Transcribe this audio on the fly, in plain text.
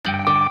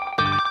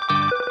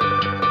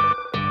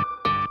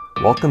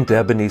Welcome to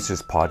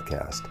Ebenezer's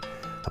podcast,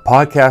 a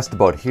podcast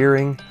about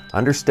hearing,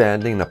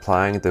 understanding, and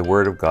applying the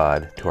Word of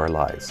God to our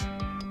lives.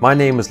 My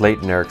name is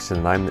Leighton Erickson,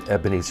 and I'm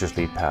Ebenezer's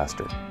lead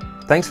pastor.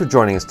 Thanks for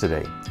joining us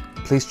today.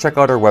 Please check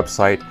out our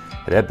website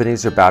at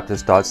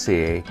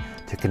ebenezerbaptist.ca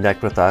to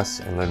connect with us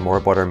and learn more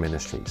about our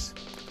ministries.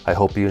 I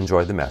hope you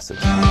enjoy the message.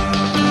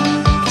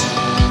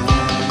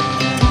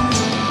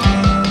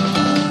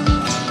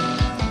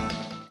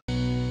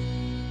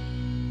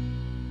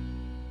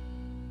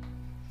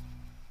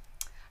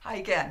 Hi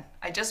again.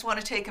 I just want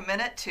to take a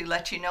minute to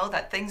let you know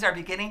that things are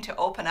beginning to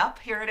open up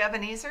here at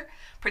Ebenezer,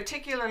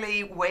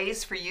 particularly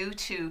ways for you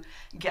to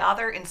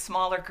gather in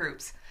smaller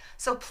groups.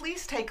 So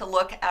please take a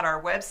look at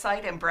our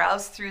website and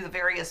browse through the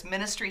various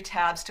ministry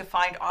tabs to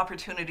find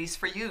opportunities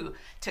for you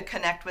to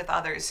connect with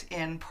others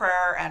in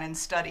prayer and in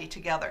study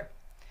together.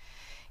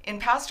 In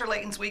Pastor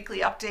Leighton's weekly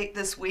update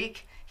this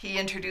week, he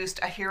introduced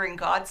a Hearing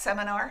God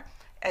seminar,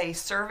 a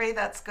survey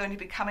that's going to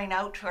be coming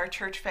out to our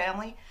church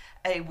family,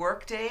 a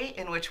work day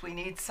in which we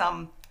need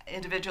some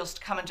individuals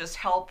to come and just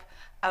help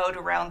out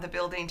around the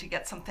building to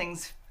get some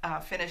things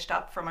finished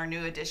up from our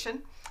new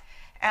addition.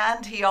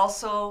 And he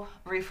also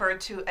referred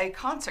to a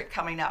concert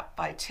coming up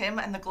by Tim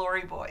and the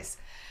Glory Boys.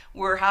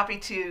 We're happy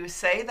to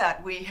say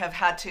that we have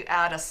had to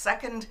add a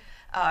second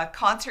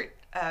concert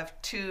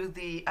to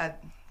the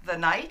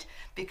night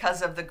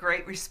because of the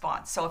great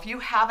response. So if you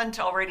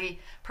haven't already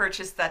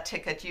purchased that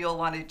ticket, you'll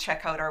want to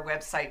check out our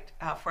website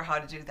for how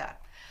to do that.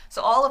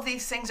 So all of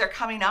these things are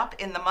coming up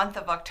in the month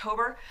of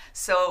October.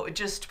 So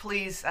just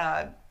please,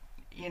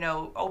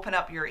 open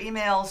up your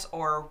emails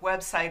or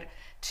website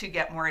to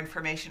get more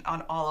information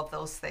on all of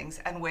those things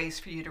and ways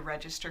for you to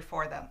register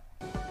for them.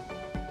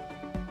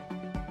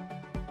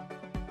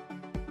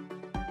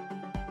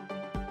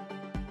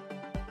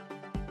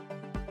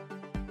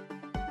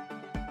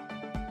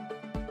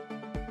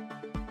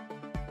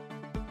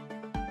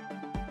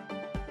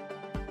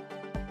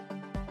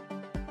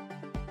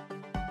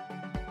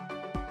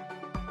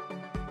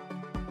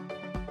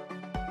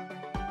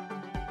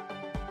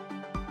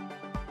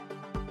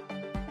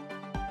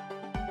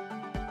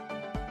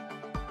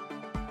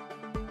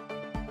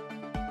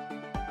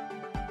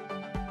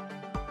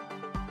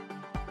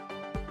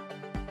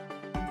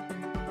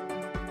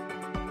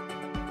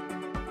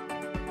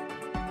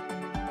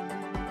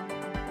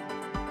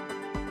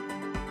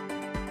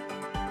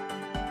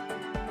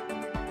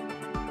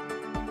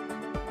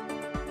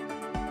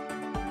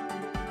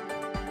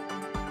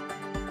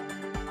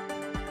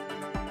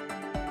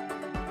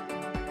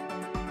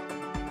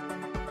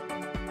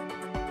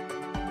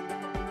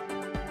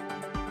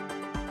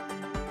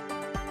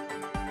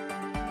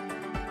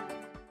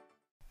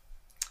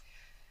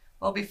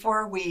 Well,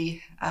 before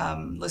we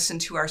listen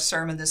to our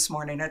sermon this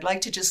morning, I'd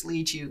like to just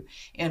lead you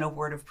in a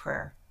word of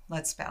prayer.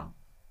 Let's bow.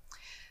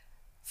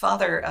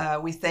 Father,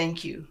 we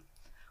thank you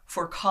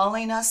for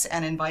calling us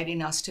and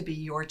inviting us to be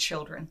your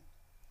children.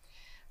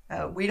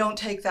 We don't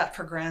take that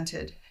for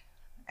granted.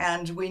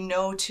 And we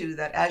know, too,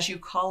 that as you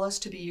call us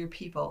to be your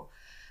people,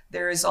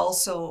 there is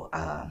also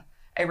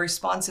a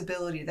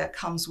responsibility that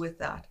comes with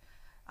that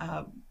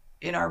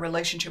in our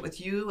relationship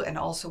with you and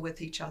also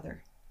with each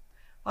other.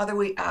 Father,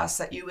 we ask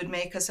that you would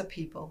make us a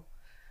people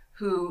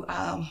who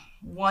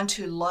want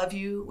to love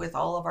you with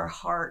all of our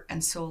heart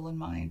and soul and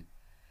mind,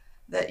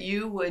 that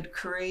you would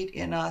create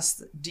in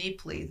us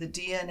deeply the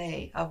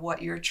DNA of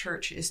what your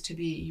church is to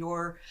be,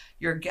 your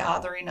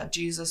gathering of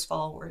Jesus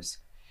followers.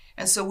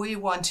 And so we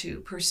want to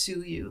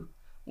pursue you.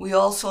 We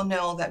also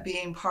know that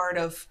being part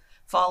of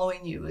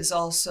following you is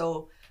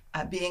also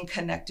being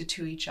connected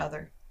to each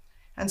other.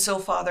 And so,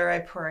 Father, I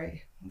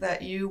pray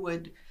that you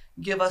would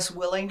give us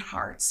willing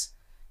hearts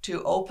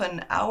to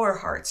open our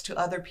hearts to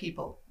other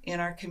people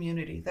in our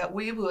community, that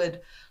we would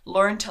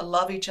learn to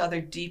love each other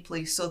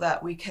deeply so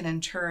that we can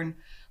in turn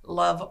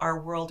love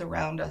our world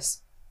around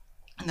us,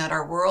 and that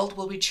our world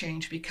will be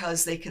changed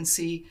because they can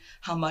see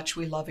how much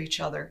we love each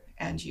other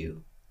and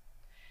you.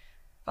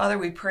 Father,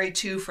 we pray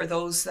too for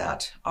those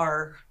that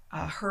are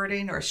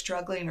hurting or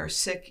struggling or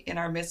sick in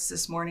our midst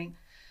this morning.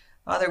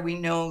 Father, we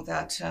know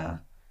that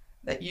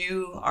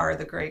you are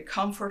the great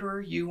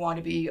comforter. You want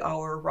to be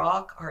our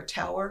rock, our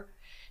tower.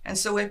 And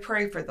so I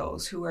pray for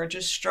those who are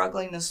just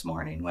struggling this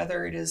morning,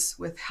 whether it is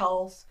with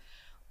health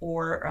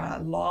or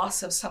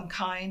loss of some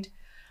kind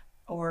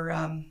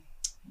or,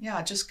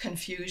 just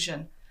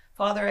confusion.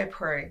 Father, I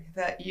pray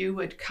that you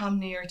would come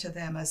near to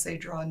them as they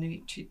draw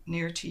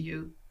near to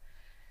you.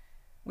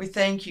 We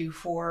thank you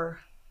for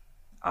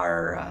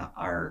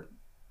our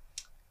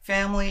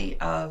family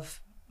of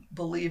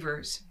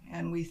believers,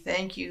 and we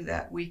thank you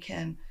that we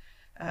can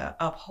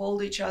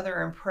uphold each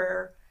other in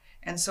prayer.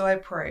 And so I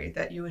pray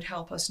that you would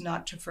help us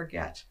not to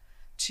forget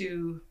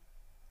to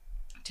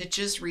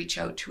just reach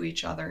out to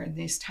each other in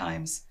these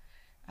times,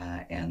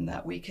 and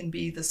that we can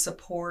be the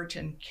support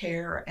and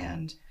care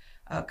and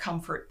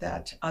comfort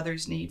that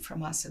others need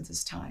from us at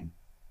this time.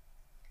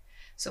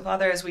 So,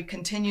 Father, as we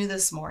continue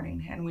this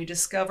morning and we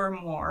discover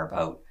more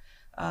about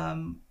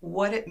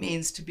what it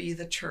means to be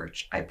the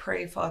church, I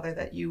pray, Father,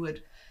 that you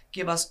would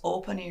give us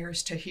open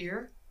ears to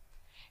hear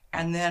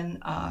and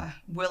then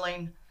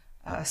willing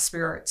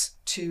spirits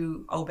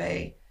to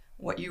obey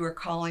what you are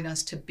calling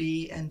us to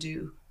be and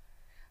do.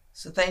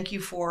 So thank you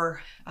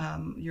for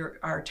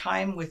our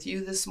time with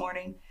you this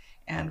morning,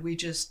 and we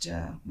just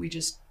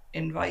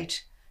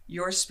invite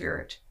your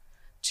Spirit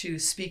to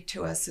speak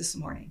to us this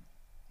morning.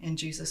 In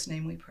Jesus'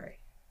 name we pray.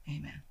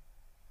 Amen.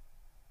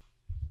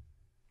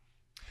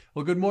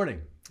 Well, good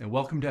morning and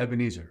welcome to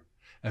Ebenezer.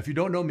 If you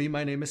don't know me,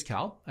 my name is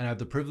Cal, and I have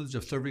the privilege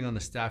of serving on the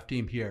staff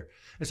team here.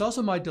 It's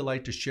also my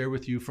delight to share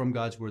with you from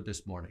God's Word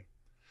this morning.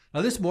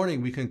 Now, this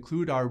morning we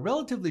conclude our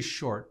relatively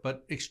short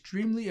but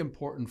extremely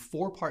important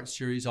 4-part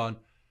series on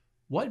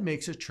what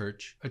makes a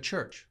church a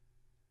church.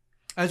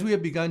 As we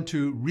have begun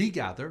to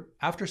regather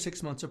after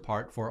 6 months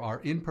apart for our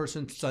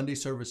in-person Sunday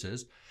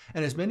services,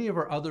 and as many of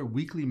our other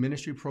weekly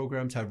ministry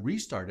programs have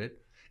restarted,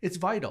 it's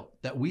vital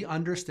that we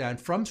understand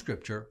from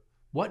Scripture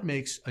what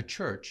makes a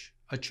church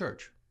a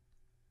church.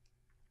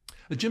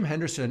 Jim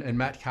Henderson and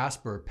Matt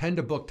Casper penned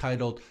a book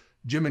titled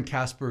Jim and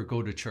Casper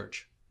Go to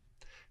Church.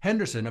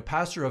 Henderson, a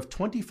pastor of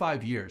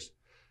 25 years,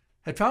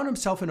 had found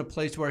himself in a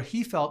place where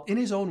he felt, in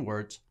his own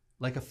words,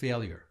 like a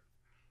failure.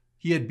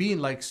 He had been,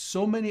 like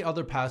so many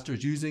other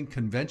pastors, using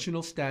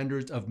conventional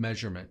standards of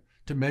measurement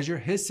to measure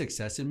his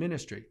success in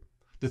ministry.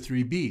 The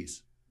 3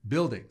 B's,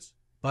 buildings,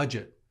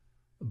 budget,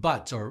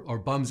 butts or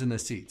bums in the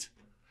seats.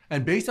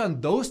 And based on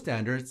those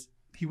standards,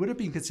 he would have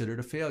been considered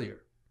a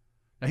failure.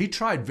 Now, he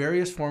tried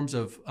various forms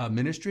of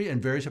ministry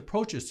and various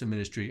approaches to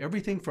ministry,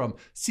 everything from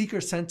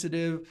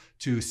seeker-sensitive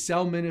to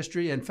cell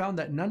ministry, and found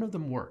that none of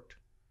them worked.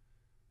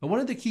 And one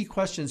of the key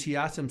questions he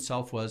asked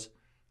himself was,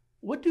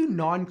 what do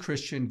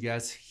non-Christian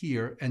guests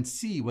hear and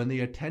see when they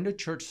attend a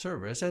church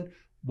service, and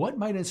what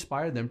might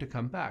inspire them to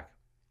come back?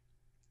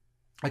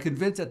 I'm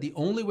convinced that the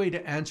only way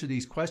to answer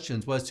these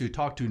questions was to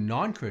talk to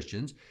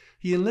non-Christians.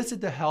 He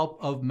enlisted the help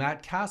of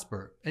Matt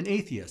Casper, an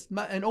atheist,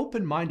 an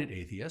open-minded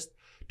atheist,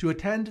 to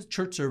attend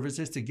church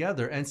services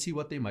together and see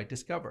what they might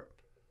discover.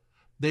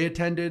 They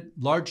attended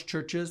large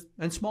churches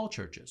and small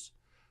churches.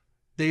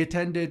 They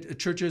attended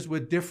churches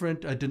with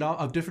different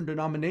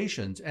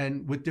denominations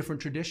and with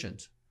different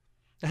traditions.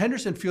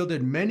 Henderson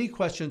fielded many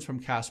questions from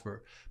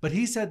Casper, but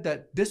he said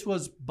that this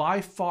was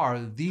by far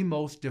the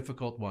most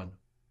difficult one.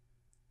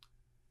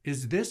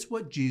 Is this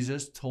what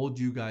Jesus told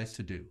you guys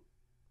to do?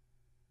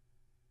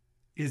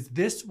 Is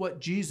this what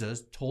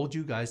Jesus told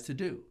you guys to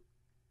do?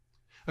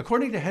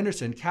 According to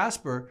Henderson,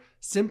 Casper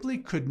simply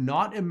could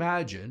not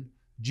imagine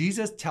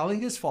Jesus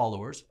telling his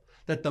followers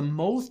that the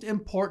most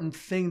important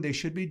thing they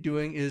should be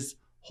doing is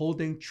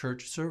holding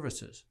church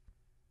services.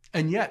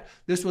 And yet,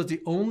 this was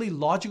the only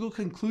logical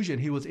conclusion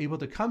he was able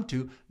to come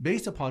to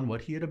based upon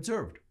what he had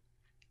observed.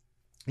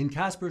 In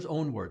Casper's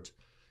own words,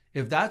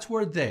 if that's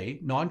where they,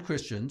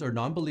 non-Christians or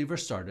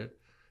non-believers, started,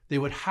 they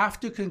would have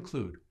to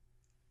conclude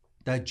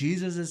that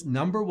Jesus'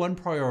 number one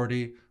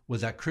priority was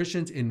that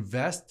Christians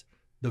invest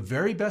the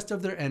very best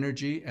of their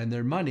energy and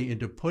their money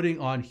into putting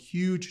on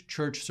huge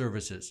church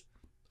services,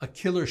 a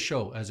killer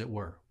show, as it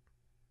were.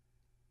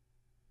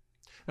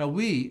 Now,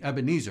 we,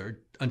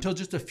 Ebenezer, until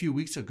just a few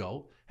weeks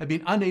ago, had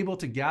been unable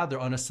to gather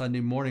on a Sunday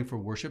morning for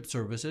worship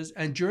services,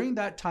 and during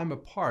that time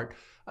apart,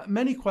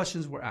 many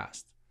questions were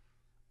asked.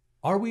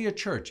 Are we a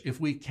church if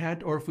we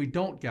can't or if we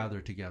don't gather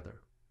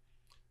together?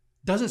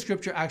 Doesn't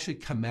Scripture actually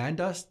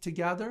command us to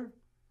gather?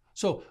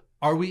 So,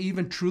 are we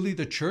even truly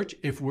the church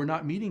if we're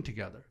not meeting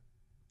together?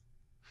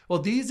 Well,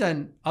 these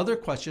and other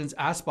questions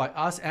asked by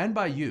us and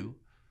by you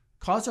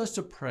cause us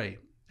to pray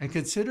and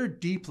consider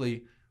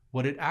deeply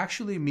what it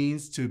actually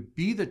means to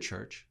be the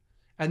church.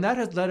 And that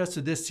has led us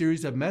to this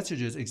series of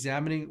messages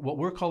examining what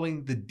we're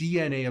calling the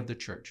DNA of the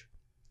church.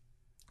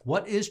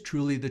 What is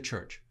truly the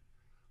church?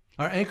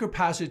 Our anchor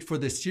passage for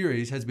this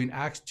series has been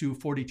Acts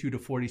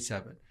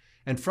 2:42-47.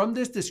 And from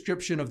this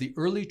description of the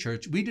early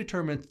church, we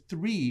determined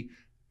 3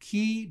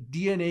 key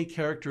DNA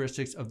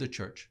characteristics of the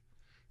church.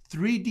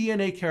 3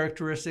 DNA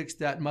characteristics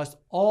that must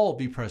all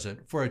be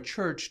present for a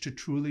church to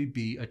truly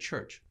be a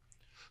church.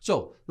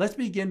 So let's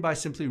begin by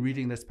simply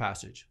reading this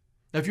passage.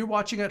 Now, if you're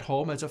watching at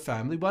home as a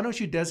family, why don't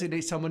you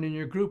designate someone in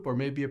your group or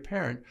maybe a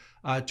parent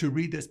to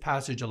read this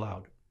passage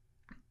aloud?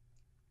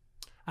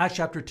 Acts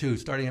chapter 2,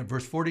 starting at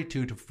verse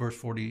 42 to verse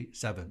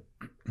 47.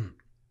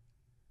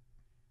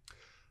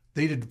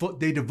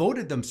 They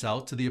devoted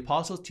themselves to the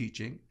apostles'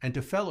 teaching and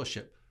to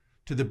fellowship,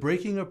 to the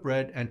breaking of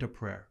bread and to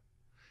prayer.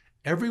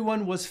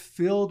 Everyone was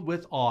filled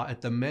with awe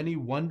at the many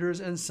wonders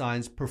and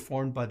signs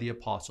performed by the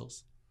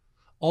apostles.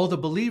 All the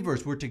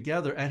believers were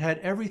together and had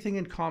everything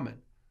in common.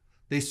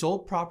 They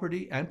sold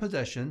property and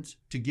possessions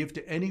to give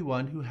to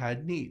anyone who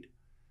had need.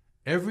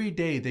 Every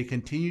day they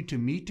continued to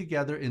meet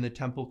together in the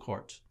temple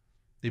courts.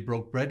 They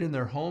broke bread in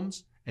their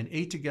homes and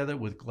ate together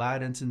with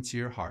glad and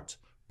sincere hearts,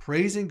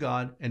 praising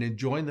God and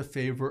enjoying the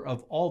favor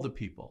of all the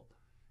people.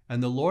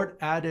 And the Lord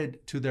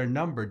added to their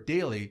number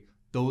daily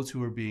those who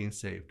were being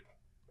saved.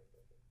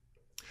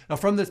 Now,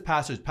 from this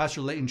passage,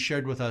 Pastor Layton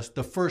shared with us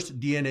the first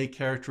DNA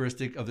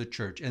characteristic of the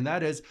church, and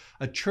that is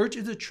a church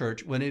is a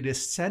church when it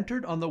is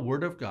centered on the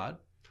Word of God,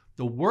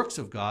 the works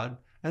of God,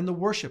 and the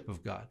worship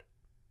of God.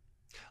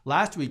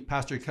 Last week,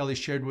 Pastor Kelly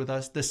shared with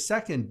us the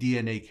second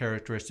DNA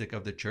characteristic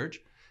of the church,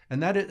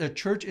 and that is a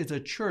church is a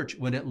church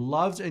when it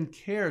loves and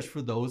cares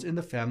for those in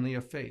the family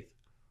of faith.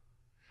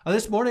 Now,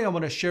 this morning, I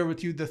want to share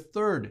with you the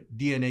third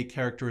DNA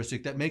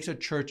characteristic that makes a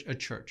church a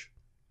church.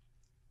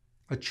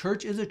 A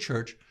church is a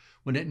church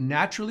when it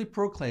naturally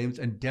proclaims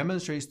and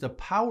demonstrates the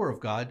power of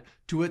God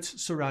to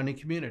its surrounding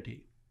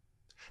community.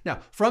 Now,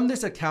 from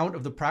this account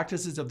of the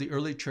practices of the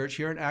early church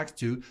here in Acts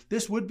 2,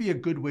 this would be a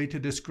good way to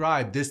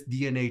describe this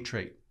DNA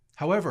trait.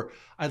 However,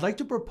 I'd like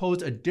to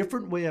propose a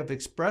different way of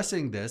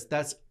expressing this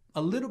that's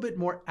a little bit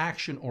more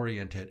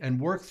action-oriented and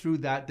work through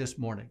that this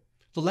morning.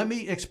 So let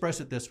me express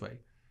it this way.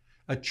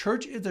 A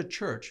church is a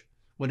church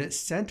when it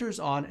centers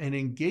on and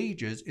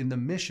engages in the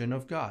mission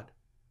of God.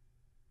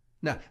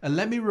 Now, and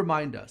let me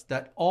remind us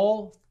that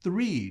all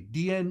three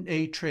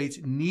DNA traits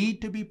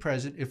need to be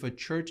present if a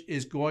church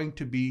is going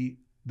to be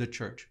the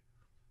church.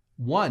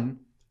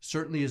 One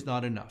certainly is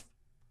not enough.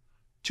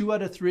 2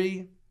 out of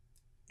 3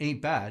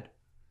 ain't bad,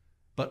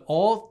 but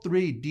all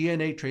three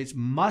DNA traits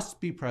must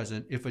be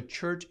present if a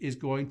church is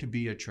going to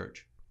be a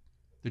church.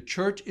 The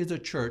church is a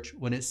church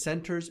when it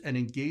centers and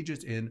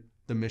engages in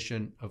the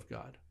mission of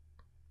God.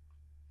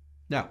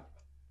 Now,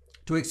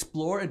 to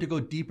explore and to go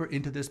deeper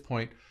into this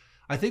point,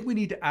 I think we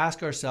need to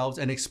ask ourselves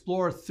and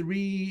explore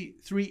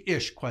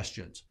three-ish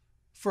questions.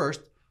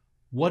 First,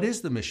 what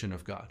is the mission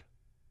of God?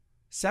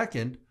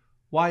 Second,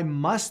 why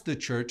must the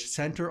church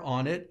center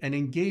on it and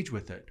engage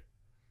with it?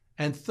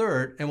 And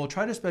third, and we'll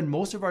try to spend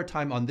most of our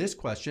time on this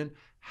question,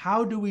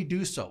 how do we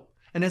do so?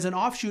 And as an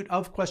offshoot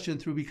of question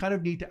 3, we kind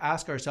of need to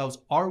ask ourselves,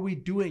 are we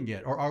doing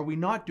it or are we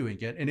not doing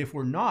it? And if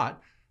we're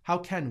not, how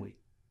can we?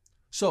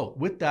 So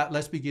with that,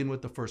 let's begin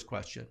with the first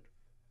question.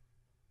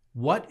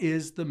 What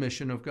is the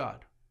mission of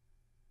God?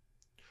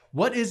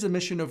 What is the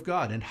mission of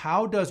God, and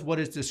how does what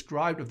is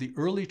described of the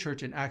early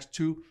church in Acts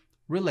 2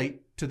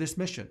 relate to this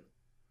mission?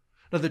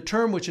 Now, the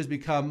term which has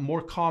become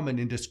more common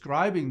in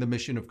describing the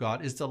mission of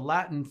God is the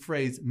Latin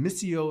phrase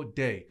missio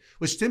Dei,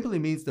 which simply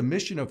means the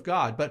mission of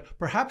God, but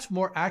perhaps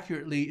more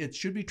accurately, it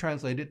should be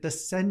translated the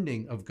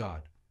sending of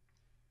God.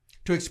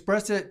 To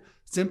express it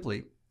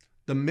simply,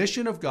 the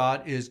mission of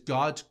God is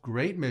God's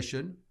great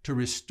mission to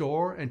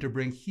restore and to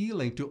bring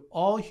healing to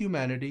all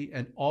humanity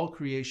and all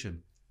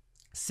creation,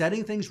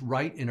 setting things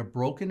right in a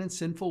broken and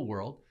sinful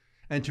world,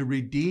 and to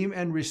redeem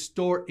and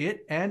restore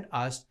it and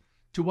us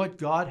to what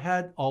God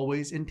had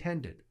always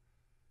intended.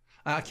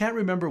 I can't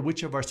remember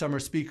which of our summer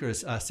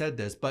speakers said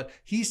this, but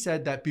he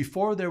said that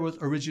before there was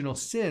original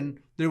sin,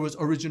 there was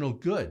original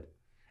good.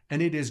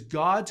 And it is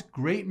God's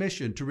great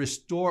mission to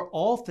restore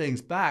all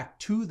things back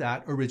to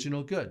that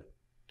original good.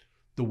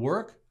 The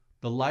work,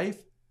 the life,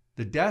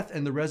 the death,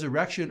 and the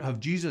resurrection of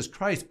Jesus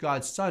Christ,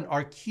 God's Son,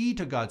 are key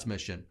to God's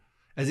mission,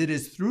 as it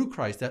is through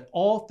Christ that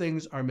all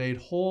things are made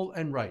whole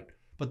and right.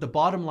 But the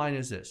bottom line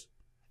is this: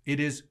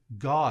 it is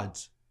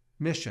God's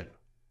mission.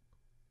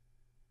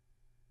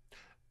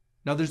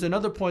 Now, there's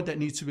another point that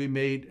needs to be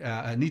made,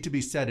 needs to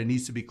be said, and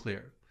needs to be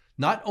clear.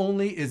 Not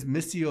only is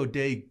Missio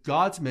Dei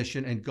God's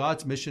mission and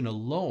God's mission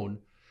alone,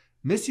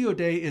 Missio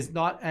Dei is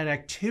not an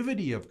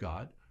activity of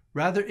God.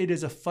 Rather, it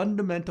is a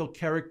fundamental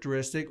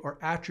characteristic or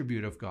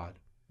attribute of God.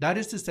 That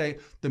is to say,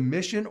 the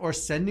mission or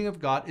sending of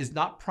God is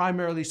not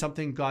primarily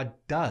something God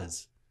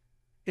does.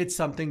 It's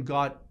something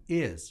God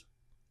is.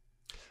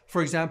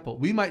 For example,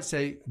 we might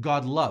say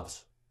God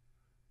loves,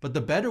 but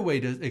the better way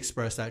to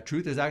express that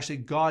truth is actually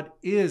God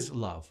is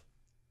love.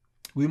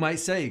 We might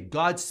say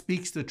God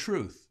speaks the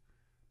truth,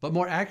 but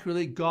more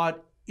accurately,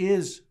 God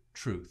is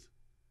truth.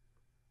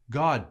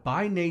 God,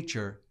 by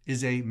nature,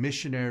 is a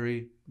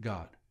missionary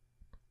God.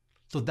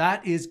 So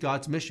that is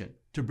God's mission,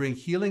 to bring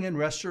healing and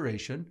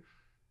restoration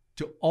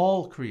to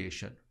all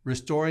creation,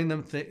 restoring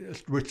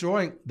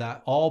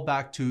that all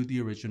back to the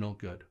original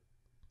good.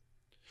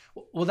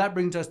 Well, that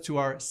brings us to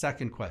our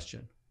second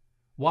question.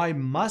 Why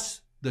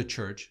must the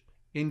church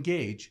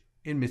engage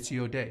in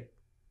Missio Dei?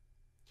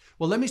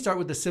 Well, let me start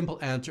with the simple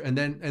answer, and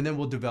then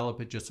we'll develop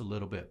it just a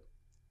little bit.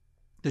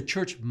 The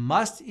church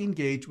must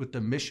engage with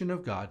the mission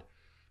of God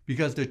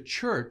because the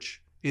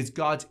church is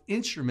God's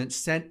instrument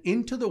sent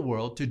into the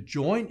world to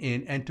join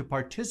in and to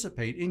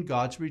participate in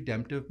God's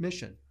redemptive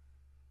mission.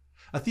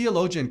 A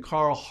theologian,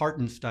 Karl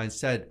Hartenstein,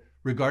 said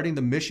regarding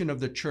the mission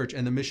of the church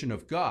and the mission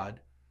of God,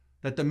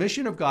 that the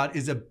mission of God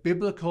is a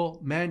biblical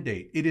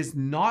mandate. It is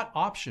not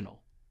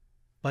optional,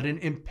 but an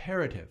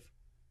imperative.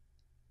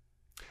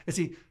 You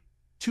see,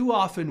 too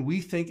often we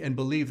think and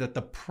believe that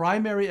the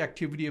primary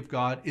activity of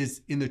God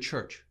is in the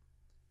church.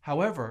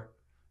 However,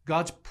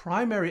 God's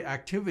primary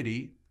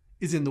activity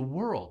is in the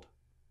world.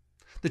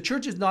 The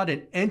church is not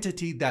an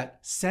entity that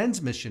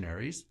sends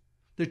missionaries.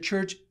 The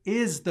church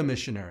is the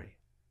missionary.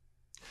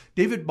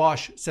 David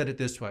Bosch said it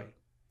this way.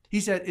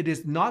 He said, "It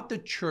is not the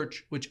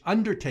church which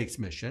undertakes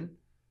mission.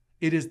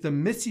 It is the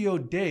Missio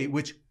Dei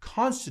which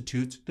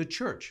constitutes the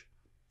church."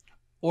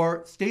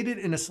 Or stated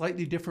in a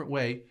slightly different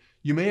way,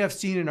 you may have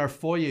seen in our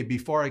foyer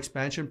before our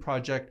expansion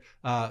project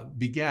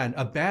began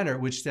a banner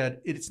which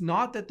said, "It's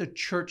not that the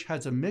church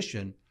has a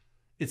mission,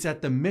 it's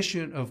that the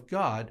mission of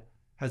God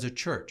has a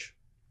church."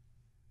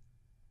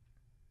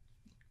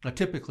 Now,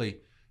 typically,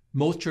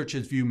 most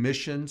churches view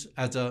missions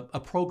as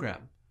a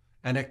program,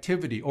 an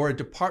activity, or a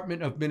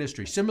department of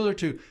ministry, similar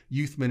to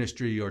youth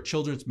ministry or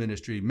children's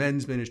ministry,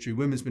 men's ministry,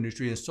 women's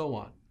ministry, and so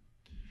on.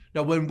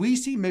 Now, when we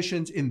see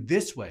missions in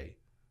this way,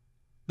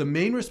 the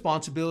main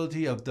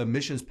responsibility of the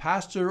missions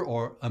pastor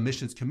or a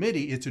missions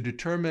committee is to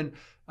determine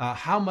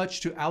how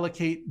much to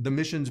allocate the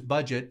missions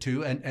budget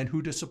to and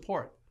who to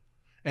support.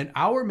 And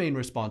our main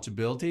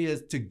responsibility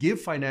is to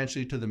give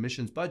financially to the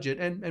missions budget,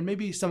 and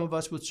maybe some of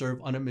us would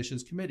serve on a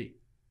missions committee.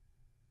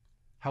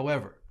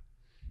 However,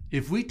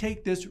 if we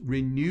take this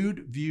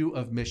renewed view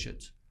of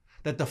missions,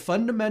 that the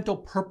fundamental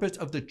purpose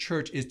of the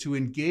church is to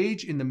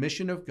engage in the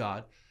mission of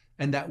God,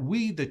 and that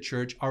we, the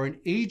church, are an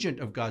agent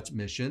of God's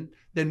mission,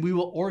 then we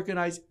will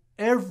organize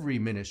every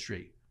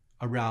ministry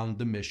around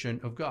the mission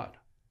of God.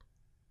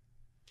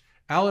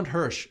 Alan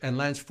Hirsch and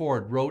Lance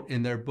Ford wrote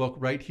in their book,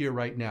 Right Here,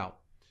 Right Now,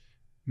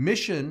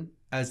 mission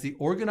as the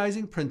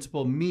organizing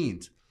principle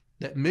means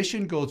that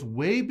mission goes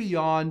way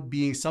beyond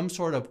being some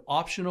sort of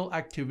optional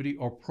activity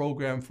or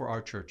program for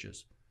our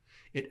churches.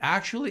 It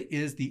actually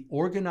is the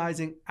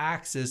organizing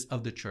axis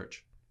of the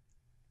church.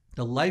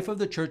 The life of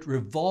the church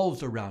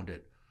revolves around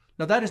it.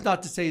 Now, that is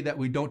not to say that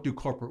we don't do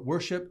corporate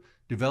worship,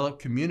 develop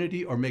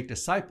community, or make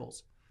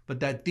disciples, but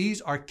that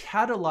these are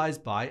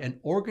catalyzed by and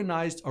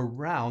organized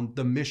around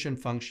the mission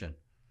function.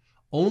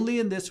 Only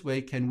in this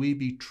way can we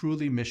be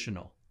truly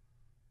missional.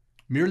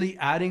 Merely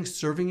adding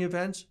serving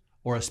events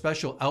or a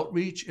special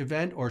outreach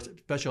event or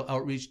special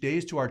outreach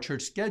days to our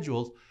church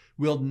schedules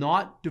will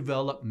not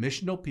develop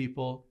missional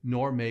people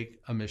nor make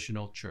a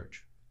missional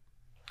church.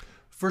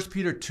 1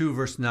 Peter 2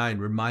 verse 9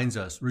 reminds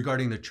us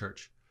regarding the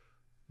church,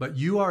 "But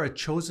you are a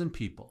chosen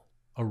people,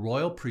 a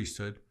royal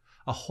priesthood,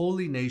 a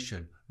holy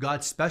nation,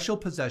 God's special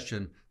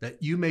possession,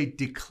 that you may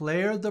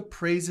declare the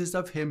praises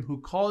of him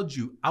who called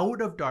you out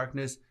of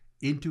darkness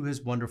into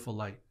his wonderful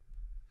light."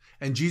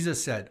 And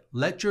Jesus said,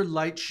 "Let your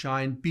light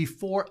shine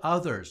before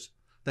others,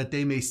 that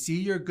they may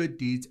see your good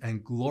deeds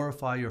and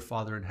glorify your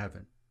Father in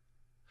heaven."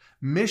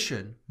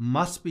 Mission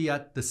must be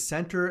at the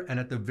center and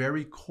at the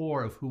very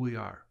core of who we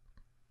are.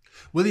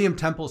 William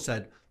Temple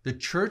said, "The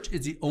church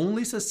is the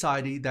only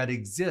society that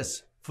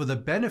exists for the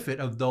benefit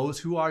of those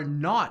who are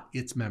not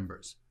its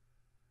members."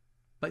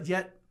 But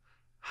yet,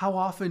 how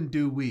often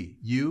do we,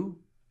 you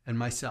and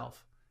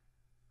myself,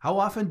 how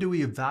often do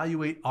we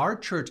evaluate our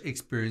church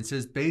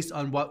experiences based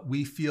on what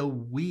we feel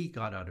we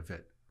got out of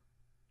it?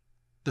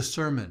 The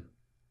sermon,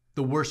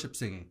 the worship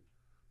singing,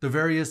 the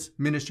various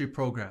ministry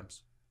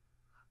programs.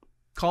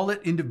 Call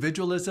it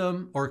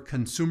individualism or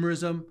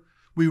consumerism.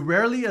 We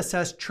rarely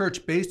assess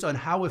church based on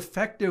how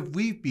effective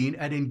we've been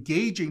at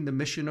engaging the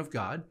mission of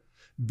God,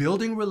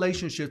 building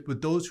relationships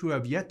with those who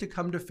have yet to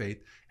come to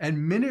faith,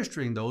 and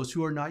ministering those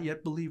who are not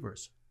yet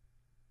believers.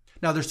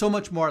 Now, there's so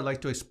much more I'd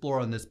like to explore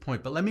on this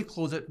point, but let me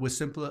close it with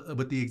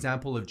the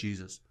example of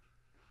Jesus.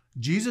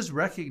 Jesus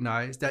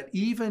recognized that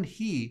even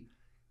he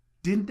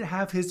didn't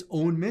have his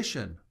own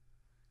mission.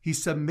 He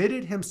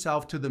submitted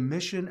himself to the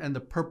mission and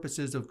the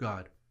purposes of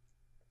God.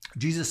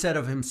 Jesus said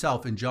of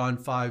himself in John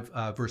 5,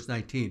 verse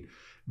 19,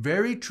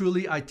 "Very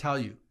truly I tell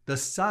you, the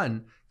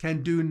Son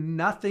can do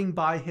nothing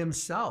by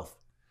himself.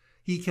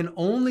 He can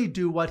only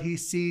do what he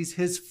sees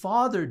his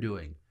Father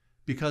doing,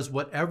 because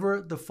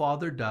whatever the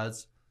Father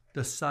does,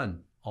 the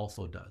Son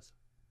also does."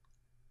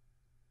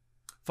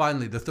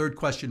 Finally, the third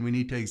question we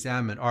need to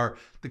examine are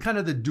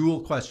the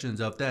dual questions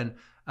of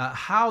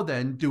how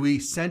then do we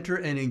center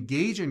and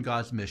engage in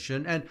God's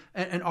mission,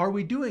 and are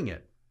we doing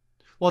it?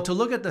 Well, to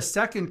look at the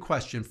second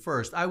question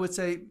first, I would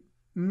say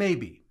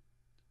maybe.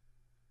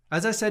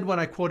 As I said when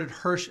I quoted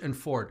Hirsch and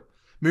Ford,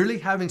 merely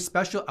having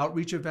special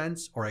outreach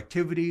events or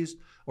activities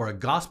or a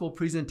gospel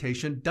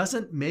presentation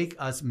doesn't make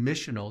us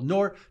missional,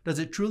 nor does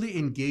it truly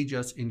engage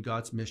us in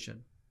God's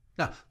mission.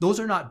 Now, those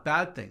are not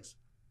bad things,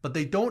 but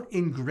they don't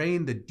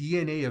ingrain the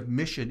DNA of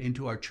mission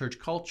into our church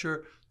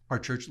culture, our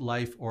church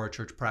life, or our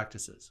church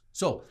practices.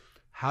 So,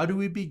 how do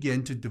we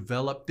begin to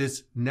develop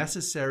this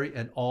necessary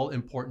and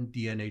all-important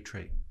DNA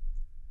trait?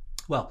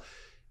 Well,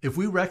 if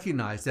we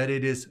recognize that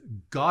it is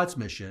God's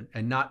mission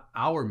and not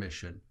our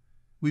mission,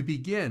 we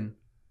begin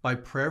by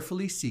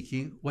prayerfully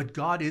seeking what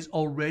God is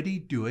already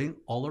doing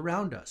all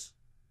around us.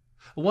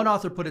 One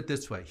author put it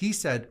this way. He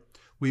said,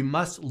 "We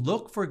must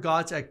look for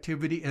God's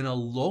activity in a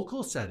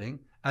local setting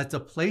as the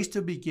place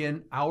to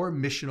begin our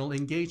missional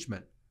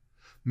engagement.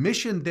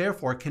 Mission,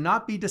 therefore,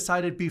 cannot be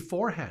decided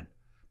beforehand,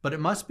 but it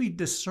must be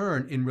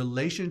discerned in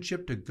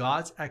relationship to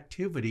God's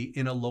activity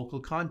in a local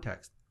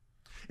context.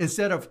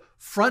 Instead of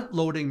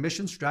front-loading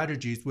mission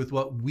strategies with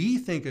what we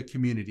think a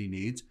community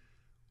needs,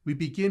 we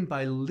begin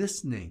by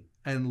listening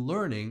and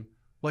learning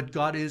what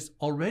God is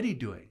already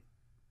doing.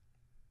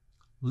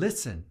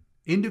 Listen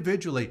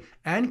individually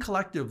and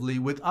collectively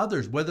with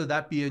others, whether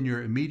that be in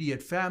your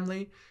immediate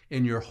family,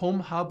 in your home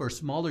hub or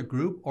smaller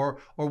group, or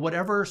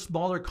whatever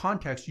smaller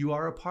context you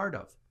are a part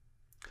of.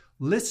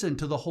 Listen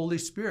to the Holy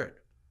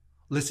Spirit.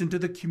 Listen to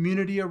the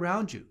community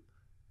around you.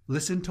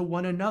 Listen to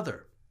one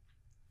another.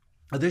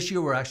 This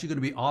year, we're actually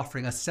going to be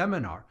offering a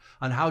seminar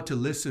on how to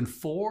listen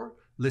for,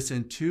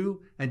 listen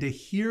to, and to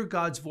hear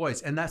God's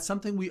voice. And that's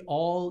something we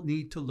all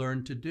need to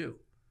learn to do.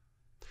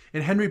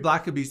 In Henry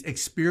Blackaby's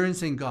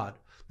Experiencing God,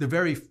 the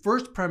very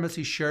first premise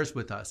he shares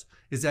with us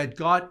is that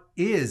God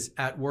is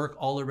at work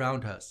all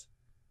around us.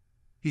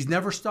 He's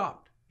never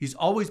stopped. He's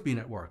always been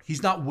at work.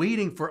 He's not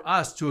waiting for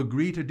us to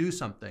agree to do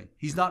something.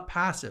 He's not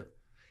passive.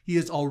 He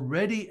is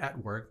already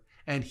at work,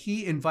 and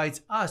he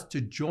invites us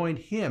to join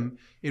him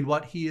in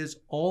what he is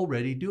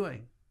already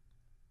doing.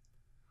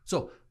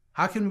 So,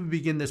 how can we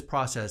begin this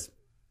process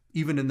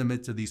even in the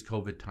midst of these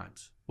COVID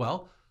times?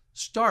 Well,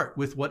 start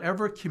with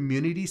whatever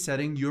community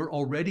setting you're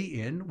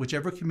already in,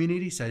 whichever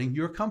community setting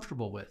you're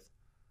comfortable with.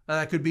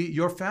 That could be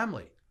your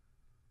family,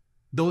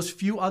 those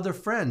few other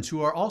friends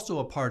who are also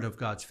a part of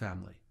God's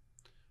family.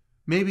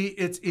 Maybe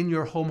it's in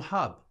your home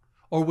hub,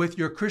 or with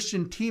your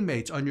Christian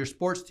teammates on your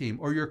sports team,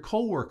 or your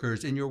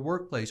co-workers in your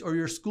workplace, or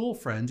your school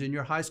friends in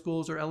your high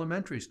schools or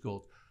elementary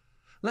schools.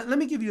 Let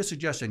me give you a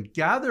suggestion.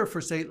 Gather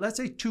for, let's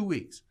say 2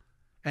 weeks,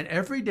 and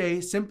every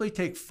day simply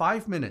take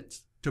 5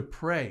 minutes to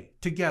pray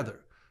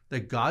together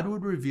that God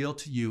would reveal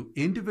to you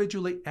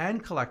individually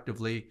and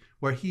collectively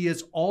where he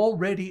is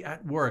already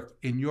at work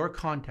in your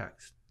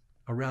context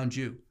around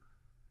you.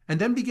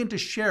 And then begin to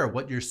share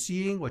what you're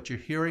seeing, what you're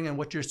hearing, and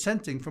what you're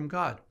sensing from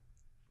God.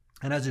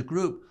 And as a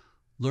group,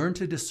 learn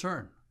to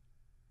discern.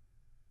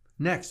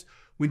 Next,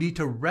 we need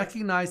to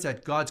recognize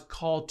that God's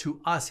call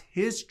to us,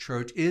 his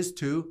church, is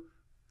to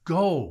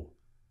go.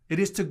 It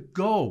is to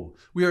go.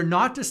 We are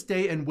not to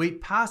stay and wait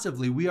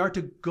passively. We are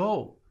to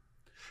go.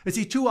 And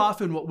see, too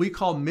often what we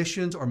call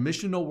missions or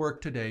missional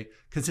work today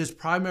consists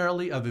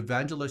primarily of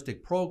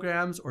evangelistic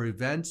programs or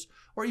events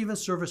or even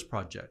service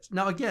projects.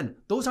 Now, again,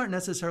 those aren't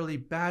necessarily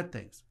bad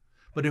things.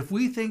 But if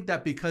we think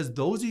that because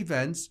those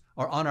events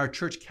are on our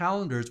church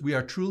calendars, we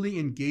are truly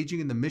engaging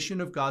in the mission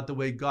of God the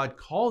way God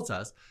calls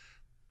us,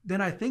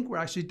 then I think we're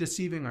actually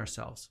deceiving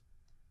ourselves.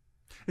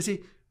 You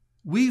see,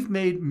 we've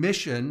made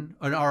mission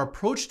and our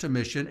approach to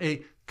mission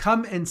a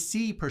come and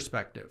see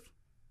perspective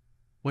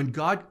when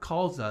God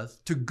calls us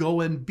to go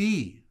and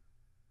be.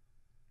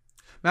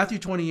 Matthew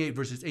 28,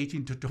 verses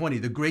 18 to 20,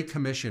 the Great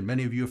Commission,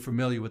 many of you are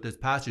familiar with this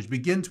passage,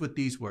 begins with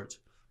these words.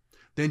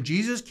 Then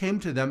Jesus came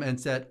to them and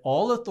said,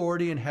 all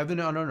authority in heaven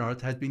and on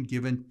earth has been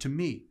given to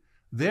me.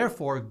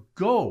 Therefore,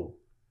 go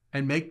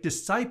and make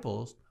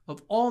disciples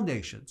of all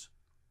nations.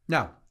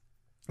 Now,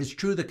 it's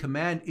true the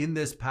command in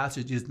this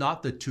passage is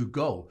not the to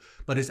go,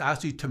 but it's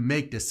actually to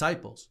make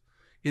disciples.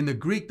 In the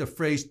Greek, the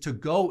phrase to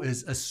go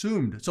is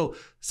assumed. So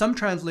some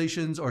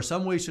translations or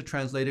some ways to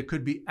translate it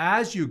could be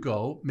as you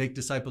go, make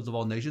disciples of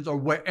all nations, or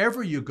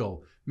wherever you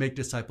go, make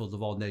disciples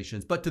of all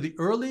nations. But to the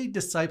early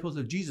disciples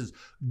of Jesus,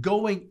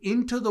 going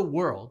into the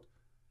world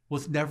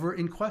was never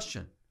in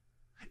question.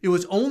 It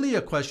was only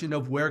a question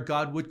of where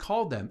God would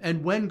call them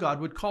and when God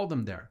would call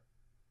them there.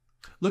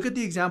 Look at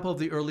the example of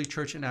the early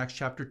church in Acts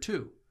chapter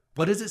 2.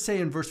 What does it say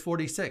in verse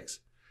 46? It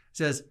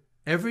says,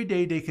 every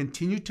day they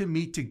continued to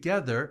meet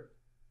together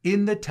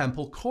in the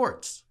temple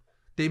courts.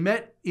 They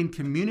met in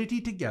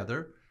community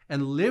together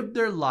and lived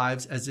their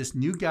lives as this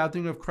new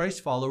gathering of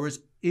Christ followers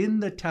in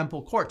the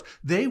temple courts.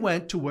 They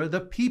went to where the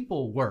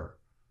people were.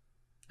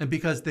 And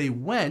because they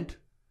went,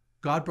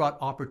 God brought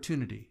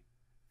opportunity.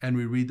 And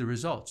we read the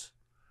results.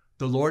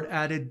 The Lord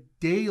added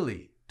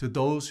daily to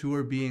those who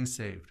were being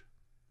saved.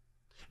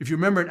 If you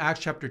remember in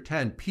Acts chapter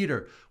 10,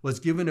 Peter was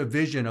given a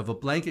vision of a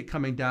blanket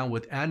coming down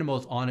with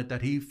animals on it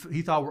that he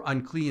thought were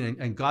unclean.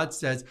 And God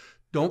says,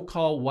 don't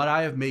call what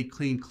I have made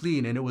clean,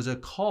 clean. And it was a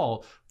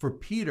call for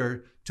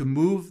Peter to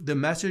move the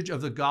message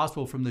of the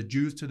gospel from the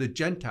Jews to the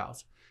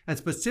Gentiles. And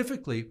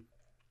specifically,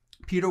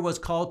 Peter was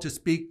called to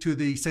speak to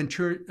the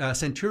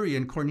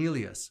centurion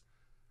Cornelius.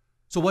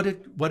 So what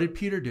did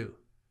Peter do?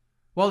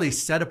 Well, he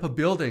set up a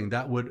building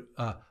that would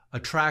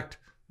attract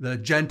the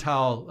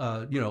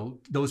Gentile,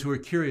 those who were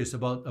curious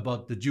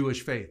about the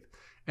Jewish faith.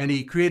 And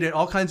he created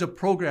all kinds of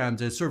programs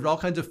and served all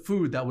kinds of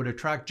food that would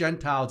attract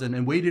Gentiles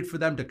and waited for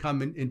them to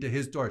come into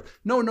his doors.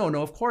 No,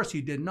 of course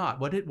he did not.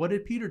 What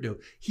did Peter do?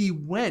 He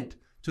went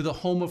to the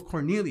home of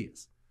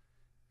Cornelius.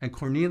 And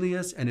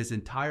Cornelius and his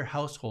entire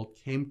household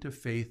came to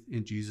faith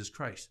in Jesus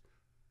Christ.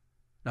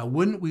 Now,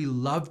 wouldn't we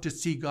love to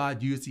see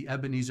God use the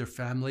Ebenezer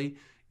family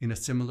in a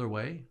similar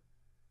way?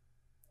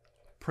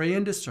 Pray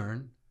and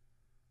discern,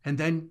 and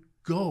then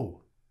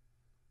go.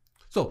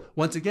 So,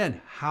 once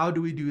again, how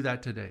do we do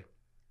that today?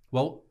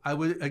 Well, I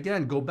would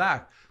again go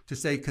back to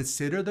say,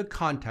 consider the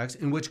context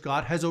in which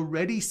God has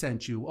already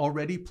sent you,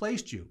 already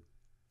placed you.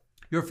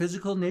 Your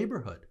physical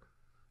neighborhood,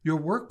 your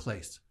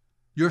workplace,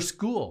 your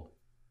school,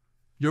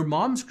 your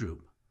mom's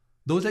group,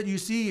 those that you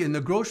see in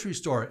the grocery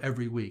store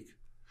every week.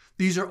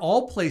 These are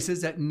all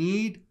places that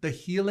need the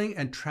healing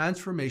and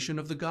transformation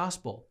of the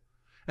gospel.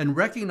 And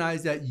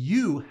recognize that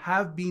you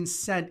have been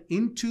sent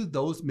into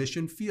those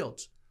mission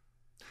fields.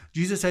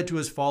 Jesus said to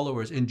his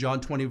followers in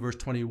John 20, verse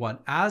 21,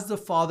 as the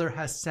Father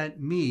has sent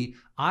me,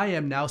 I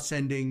am now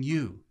sending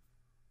you.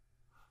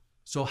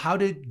 So how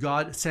did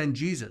God send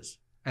Jesus?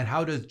 And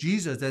how does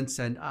Jesus then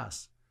send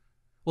us?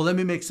 Well, let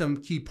me make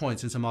some key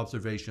points and some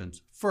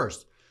observations.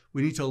 First,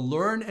 we need to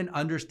learn and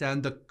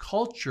understand the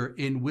culture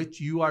in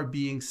which you are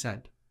being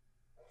sent.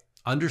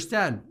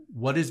 Understand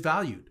what is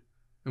valued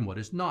and what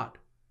is not.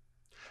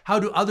 How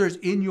do others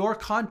in your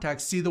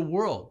context see the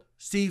world,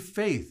 see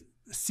faith,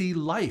 see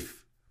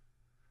life?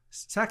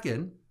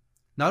 Second,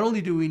 not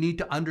only do we need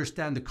to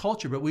understand the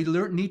culture, but we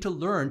need to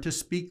learn to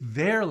speak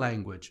their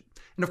language.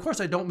 And of course,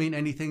 I don't mean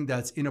anything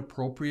that's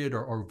inappropriate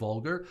or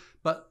vulgar,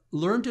 but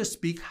learn to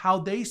speak how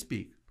they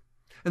speak.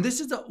 And this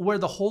is where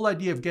the whole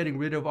idea of getting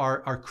rid of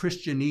our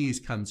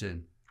Christianese comes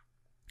in.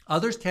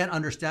 Others can't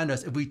understand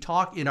us if we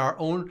talk in our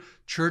own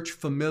church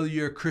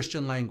familiar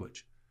Christian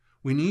language.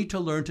 We need to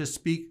learn to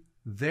speak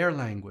their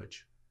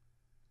language.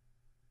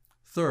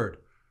 Third,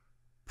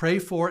 pray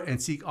for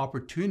and seek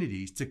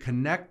opportunities to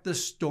connect the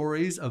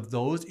stories of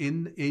those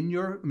in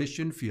your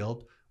mission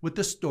field with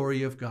the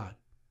story of God.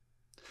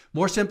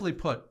 More simply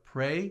put,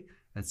 pray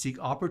and seek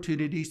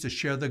opportunities to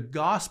share the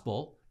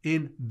gospel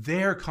in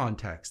their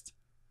context.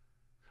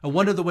 And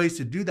one of the ways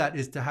to do that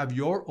is to have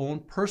your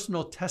own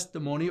personal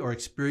testimony or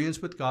experience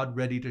with God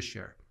ready to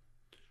share.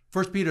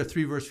 1 Peter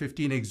 3 verse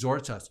 15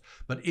 exhorts us,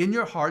 "But in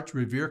your hearts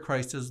revere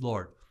Christ as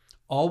Lord.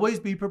 Always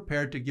be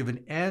prepared to give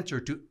an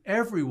answer to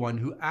everyone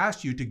who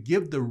asks you to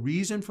give the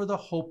reason for the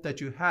hope that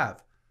you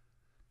have.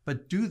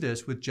 But do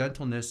this with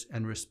gentleness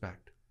and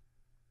respect."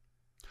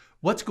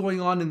 What's going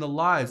on in the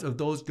lives of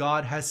those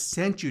God has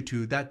sent you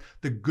to that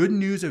the good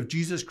news of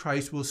Jesus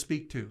Christ will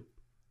speak to?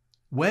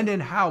 When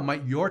and how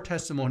might your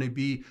testimony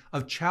be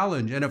of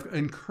challenge and of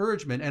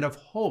encouragement and of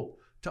hope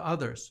to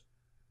others?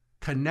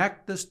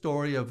 Connect the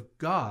story of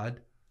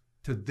God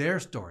to their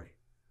story.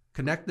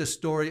 Connect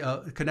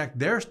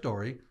their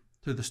story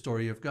to the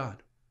story of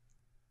God.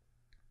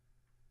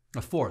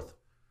 Fourth,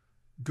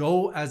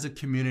 go as a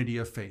community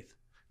of faith,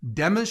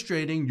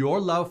 demonstrating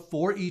your love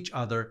for each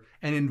other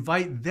and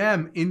invite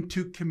them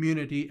into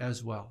community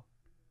as well.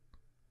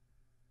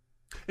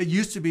 It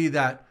used to be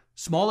that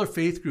smaller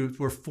faith groups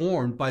were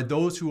formed by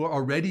those who are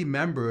already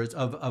members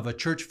of a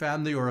church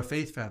family or a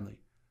faith family.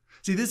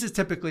 See, this is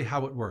typically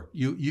how it worked.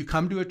 You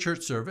come to a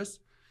church service,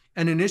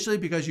 and initially,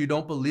 because you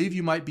don't believe,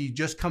 you might be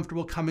just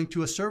comfortable coming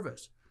to a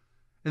service.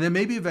 And then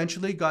maybe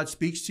eventually God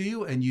speaks to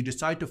you and you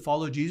decide to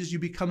follow Jesus, you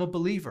become a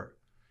believer.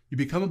 You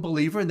become a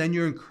believer and then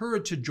you're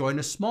encouraged to join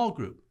a small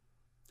group.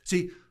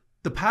 See,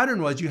 the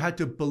pattern was you had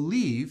to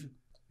believe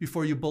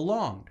before you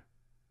belonged.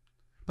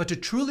 But to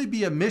truly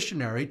be a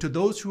missionary to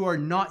those who are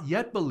not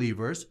yet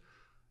believers,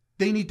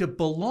 they need to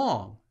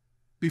belong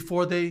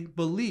before they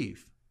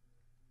believe.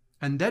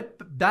 And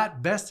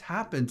that best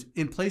happens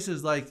in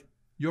places like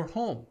your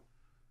home,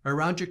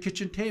 around your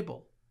kitchen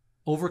table,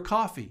 over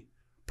coffee,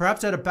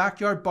 perhaps at a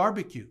backyard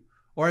barbecue,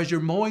 or as you're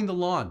mowing the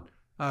lawn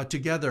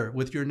together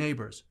with your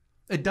neighbors.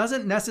 It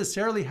doesn't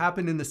necessarily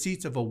happen in the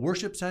seats of a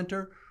worship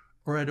center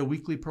or at a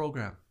weekly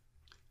program.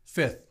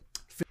 Fifth,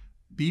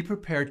 be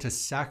prepared to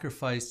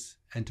sacrifice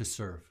and to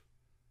serve.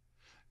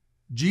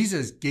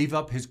 Jesus gave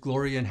up his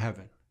glory in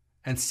heaven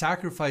and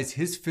sacrificed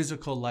his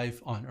physical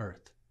life on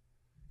earth.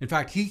 In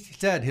fact, he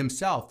said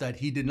himself that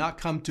he did not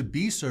come to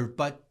be served,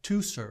 but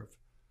to serve.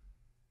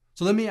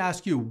 So let me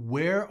ask you,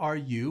 where are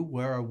you,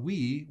 where are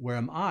we, where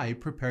am I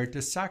prepared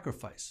to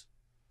sacrifice?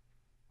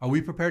 Are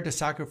we prepared to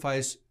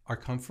sacrifice our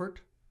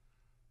comfort,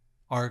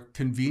 our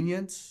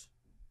convenience,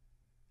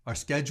 our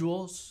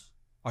schedules,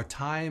 our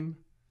time,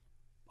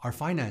 our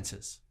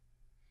finances?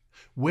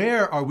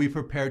 Where are we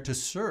prepared to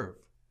serve?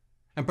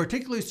 And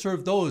particularly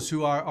serve those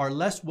who are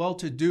less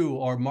well-to-do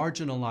or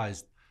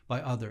marginalized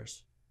by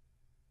others.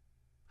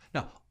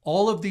 Now,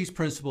 all of these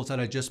principles that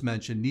I just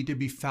mentioned need to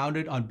be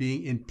founded on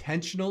being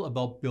intentional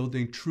about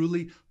building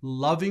truly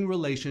loving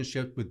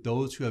relationships with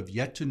those who have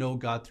yet to know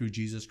God through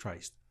Jesus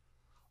Christ.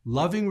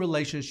 Loving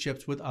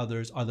relationships with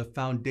others are the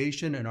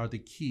foundation and are the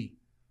key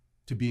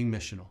to being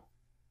missional.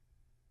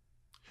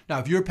 Now,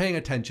 if you're paying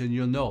attention,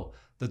 you'll know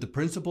that the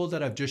principles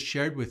that I've just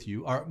shared with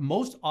you are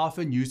most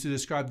often used to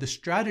describe the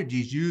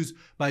strategies used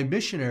by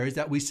missionaries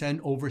that we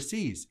send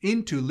overseas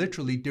into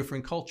literally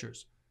different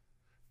cultures.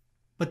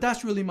 But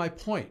that's really my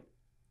point.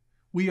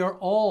 We are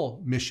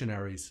all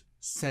missionaries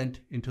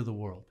sent into the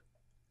world.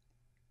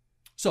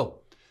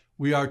 So,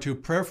 we are to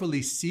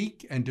prayerfully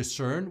seek and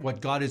discern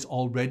what God is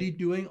already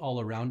doing all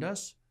around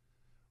us.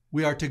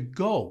 We are to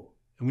go,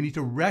 and we need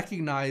to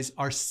recognize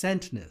our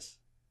sentness.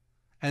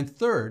 And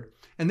third,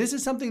 and this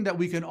is something that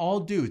we can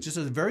all do, it's just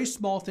a very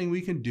small thing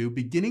we can do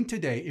beginning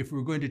today if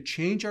we're going to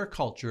change our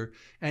culture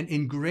and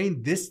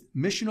ingrain this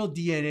missional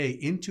DNA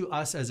into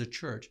us as a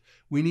church,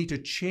 we need to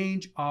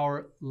change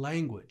our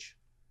language.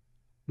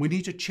 We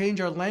need to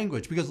change our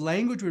language because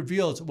language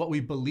reveals what we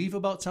believe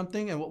about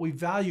something and what we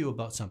value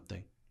about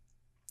something.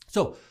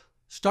 So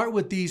start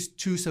with these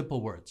two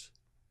simple words,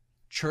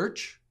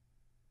 church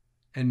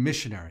and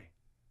missionary.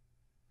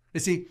 You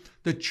see,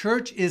 the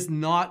church is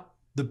not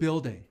the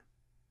building.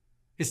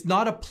 It's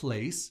not a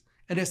place,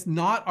 and it's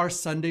not our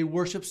Sunday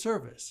worship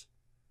service.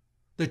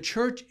 The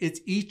church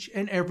is each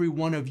and every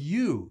one of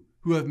you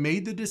who have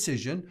made the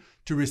decision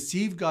to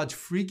receive God's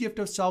free gift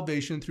of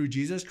salvation through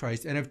Jesus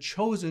Christ and have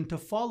chosen to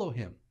follow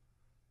him.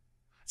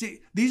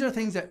 See, these are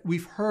things that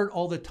we've heard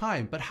all the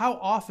time, but how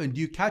often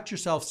do you catch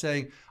yourself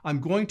saying,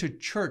 I'm going to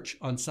church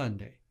on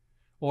Sunday?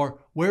 Or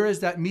where is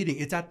that meeting?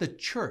 It's at the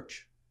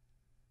church.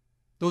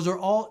 Those are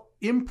all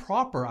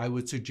improper, I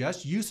would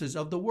suggest, uses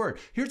of the word.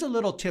 Here's a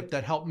little tip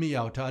that helped me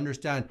out to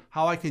understand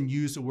how I can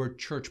use the word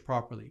church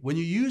properly. When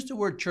you use the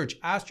word church,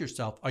 ask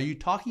yourself, are you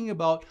talking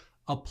about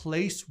a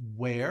place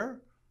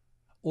where,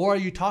 or are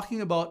you talking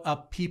about a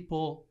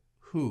people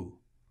who?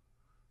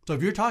 So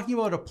if you're talking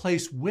about a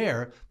place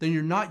where, then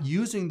you're not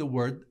using the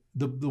word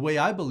the way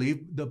I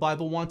believe the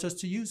Bible wants us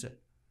to use it.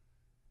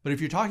 But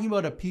if you're talking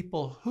about a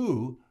people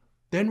who,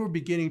 then we're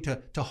beginning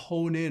to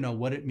hone in on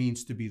what it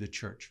means to be the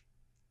church.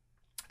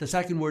 The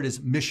second word is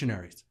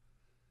missionaries.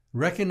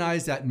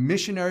 Recognize that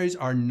missionaries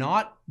are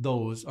not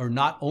those, or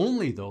not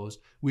only those,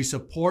 we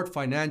support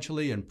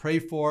financially and pray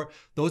for,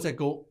 those that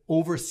go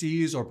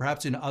overseas or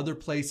perhaps in other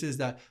places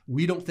that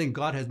we don't think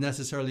God has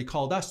necessarily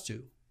called us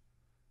to.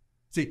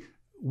 See,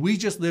 we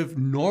just live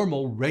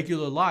normal,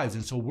 regular lives,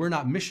 and so we're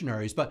not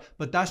missionaries, but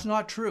that's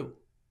not true.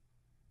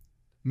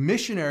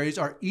 Missionaries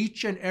are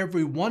each and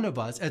every one of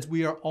us, as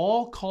we are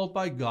all called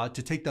by God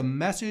to take the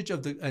message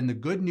of and the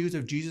good news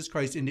of Jesus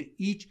Christ into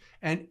each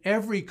and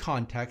every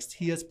context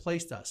He has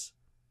placed us.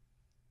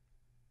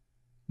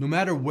 No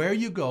matter where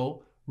you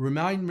go,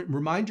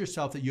 remind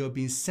yourself that you have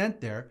been sent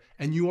there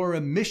and you are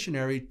a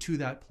missionary to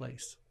that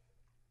place.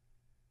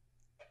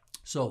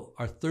 So,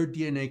 our third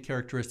DNA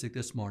characteristic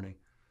this morning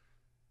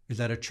is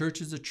that a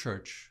church is a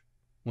church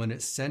when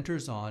it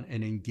centers on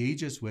and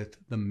engages with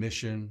the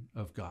mission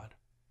of God.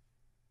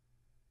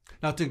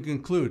 Now, to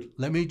conclude,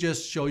 let me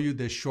just show you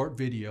this short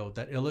video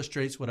that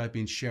illustrates what I've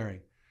been sharing,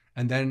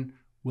 and then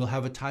we'll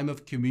have a time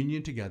of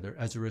communion together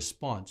as a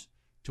response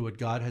to what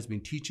God has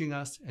been teaching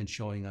us and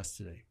showing us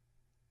today.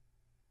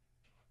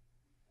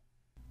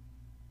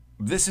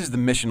 This is the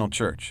missional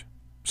church.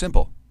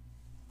 Simple.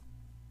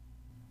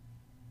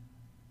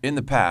 In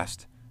the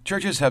past,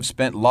 churches have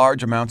spent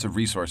large amounts of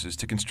resources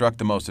to construct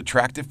the most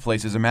attractive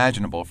places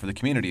imaginable for the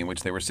community in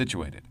which they were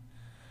situated.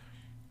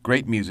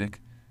 Great music,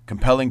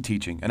 compelling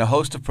teaching, and a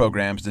host of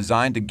programs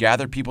designed to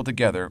gather people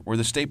together were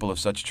the staple of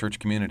such church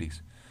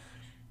communities.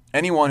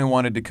 Anyone who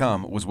wanted to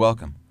come was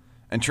welcome,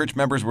 and church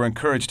members were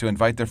encouraged to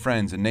invite their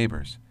friends and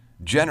neighbors.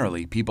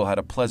 Generally, people had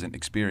a pleasant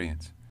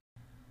experience.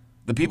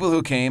 The people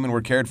who came and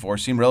were cared for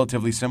seemed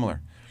relatively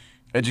similar.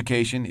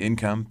 Education,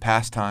 income,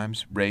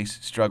 pastimes, race,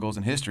 struggles,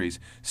 and histories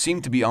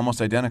seemed to be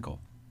almost identical.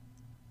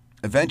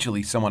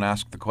 Eventually, someone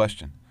asked the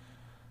question,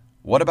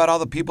 what about all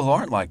the people who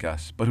aren't like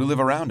us, but who live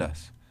around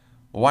us?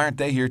 Why aren't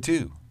they here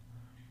too?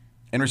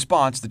 In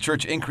response, the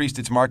church increased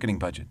its marketing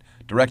budget,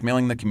 direct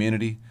mailing the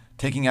community,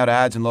 taking out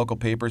ads in local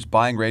papers,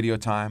 buying radio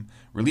time,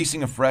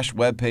 releasing a fresh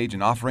web page,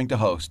 and offering to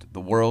host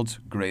the world's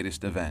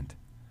greatest event.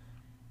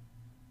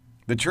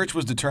 The church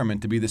was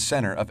determined to be the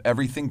center of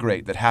everything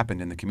great that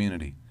happened in the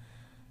community.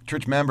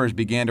 Church members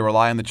began to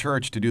rely on the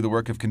church to do the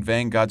work of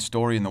conveying God's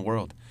story in the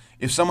world.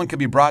 If someone could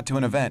be brought to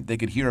an event, they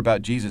could hear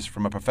about Jesus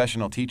from a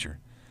professional teacher.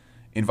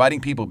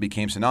 Inviting people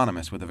became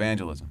synonymous with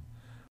evangelism.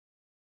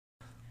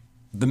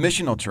 The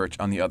missional church,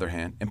 on the other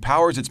hand,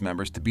 empowers its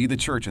members to be the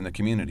church in the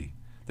community.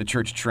 The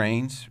church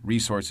trains,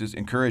 resources,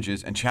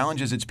 encourages, and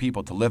challenges its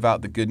people to live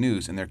out the good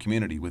news in their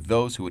community with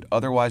those who would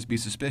otherwise be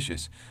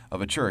suspicious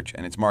of a church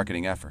and its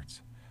marketing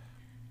efforts.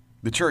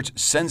 The church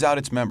sends out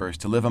its members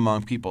to live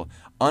among people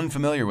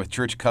unfamiliar with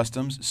church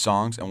customs,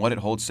 songs, and what it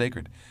holds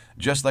sacred,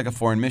 just like a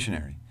foreign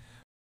missionary.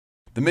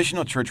 The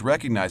missional church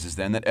recognizes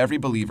then that every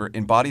believer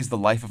embodies the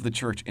life of the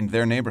church in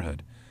their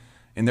neighborhood,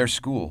 in their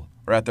school,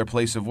 or at their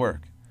place of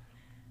work.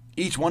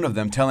 Each one of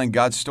them telling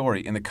God's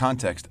story in the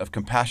context of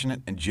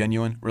compassionate and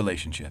genuine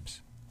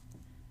relationships.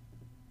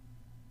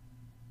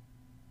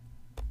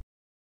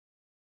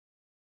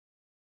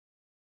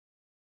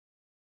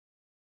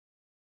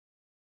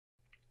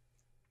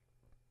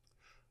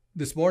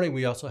 This morning,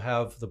 we also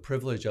have the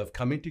privilege of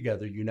coming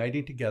together,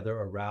 uniting together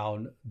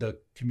around the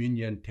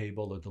communion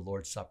table of the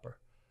Lord's Supper.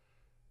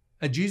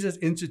 And Jesus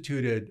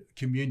instituted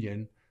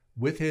communion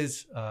with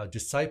his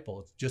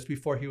disciples just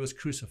before he was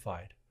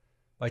crucified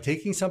by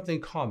taking something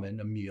common,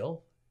 a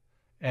meal,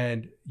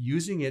 and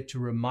using it to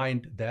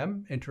remind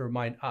them and to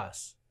remind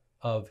us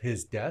of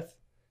his death,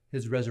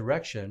 his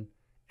resurrection,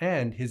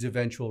 and his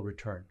eventual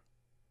return.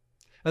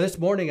 And this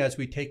morning, as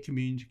we take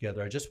communion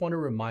together, I just want to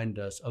remind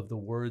us of the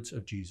words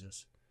of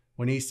Jesus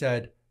when he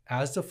said,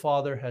 "As the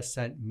Father has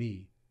sent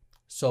me,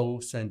 so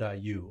send I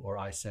you," or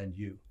I send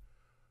you.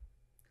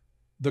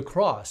 The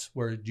cross,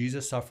 where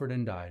Jesus suffered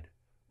and died,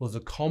 was a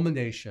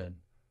culmination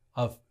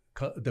of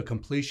the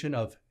completion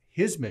of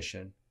his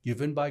mission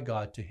given by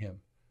God to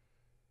him.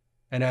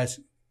 And as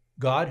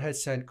God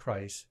has sent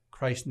Christ,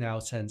 Christ now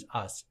sends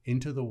us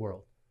into the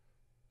world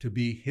to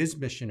be his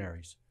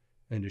missionaries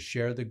and to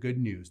share the good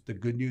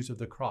news of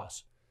the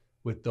cross,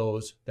 with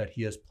those that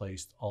he has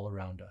placed all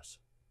around us.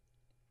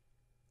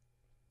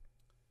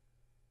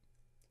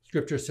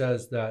 Scripture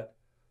says that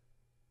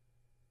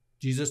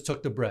Jesus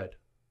took the bread,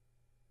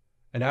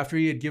 and after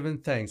he had given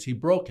thanks, he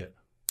broke it,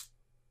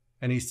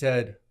 and he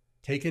said,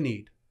 "Take and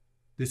eat.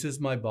 This is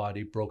my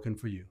body broken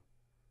for you.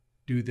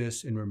 Do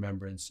this in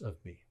remembrance of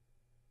me.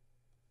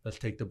 Let's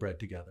take the bread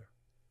together.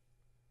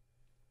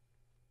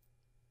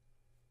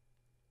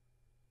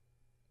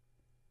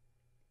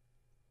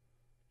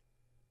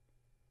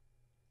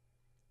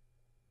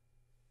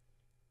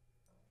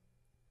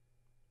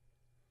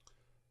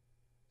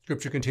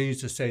 Scripture continues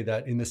to say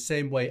that in the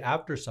same way,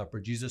 after supper,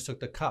 Jesus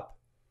took the cup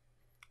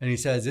and he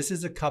says, "This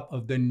is a cup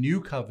of the new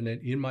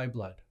covenant in my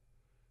blood.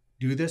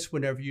 Do this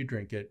whenever you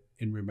drink it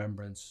in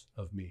remembrance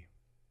of me."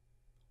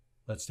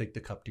 Let's take the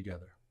cup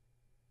together.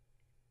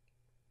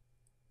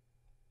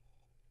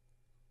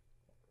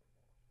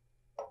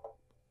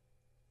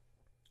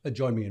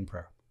 Join me in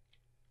prayer.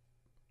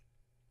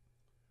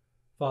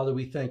 Father,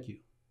 we thank you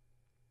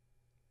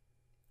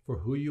for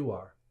who you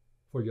are,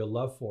 for your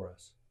love for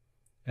us.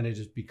 And it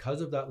is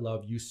because of that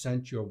love you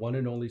sent your one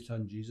and only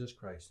Son, Jesus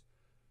Christ,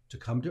 to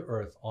come to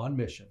earth on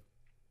mission,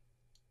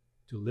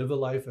 to live a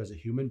life as a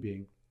human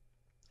being,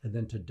 and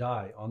then to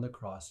die on the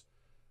cross on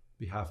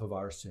behalf of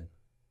our sin.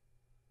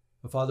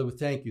 But Father, we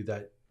thank you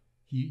that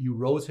he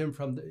rose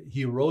from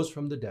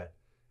the dead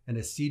and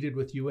is seated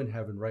with you in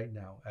heaven right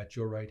now at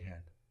your right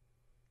hand.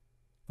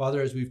 Father,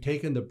 as we've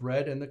taken the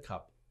bread and the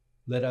cup,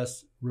 let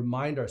us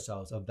remind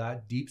ourselves of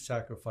that deep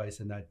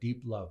sacrifice and that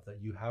deep love that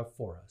you have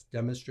for us,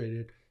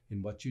 demonstrated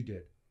in what you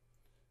did.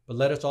 But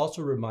let us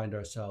also remind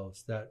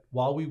ourselves that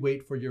while we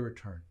wait for your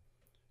return,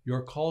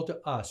 your call to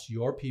us,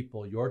 your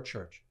people, your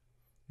church,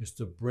 is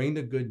to bring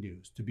the good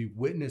news, to be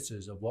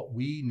witnesses of what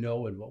we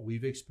know and what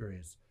we've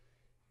experienced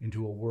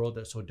into a world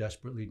that so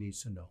desperately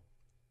needs to know.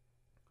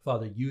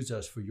 Father, use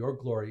us for your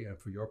glory and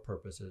for your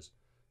purposes.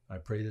 I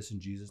pray this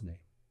in Jesus' name.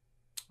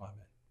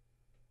 Amen.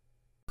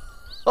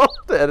 I'll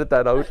have to edit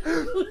that out.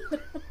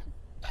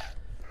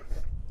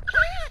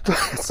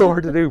 It's so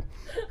hard to do.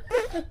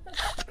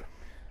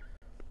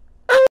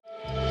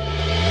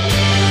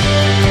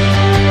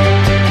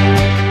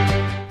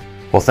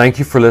 Well, thank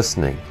you for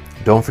listening.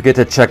 Don't forget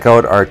to check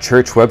out our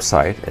church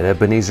website at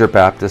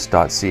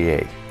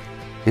ebenezerbaptist.ca.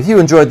 If you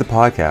enjoyed the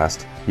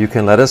podcast, you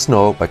can let us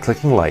know by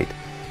clicking like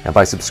and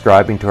by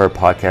subscribing to our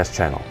podcast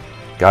channel.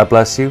 God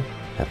bless you,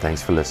 and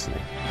thanks for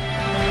listening.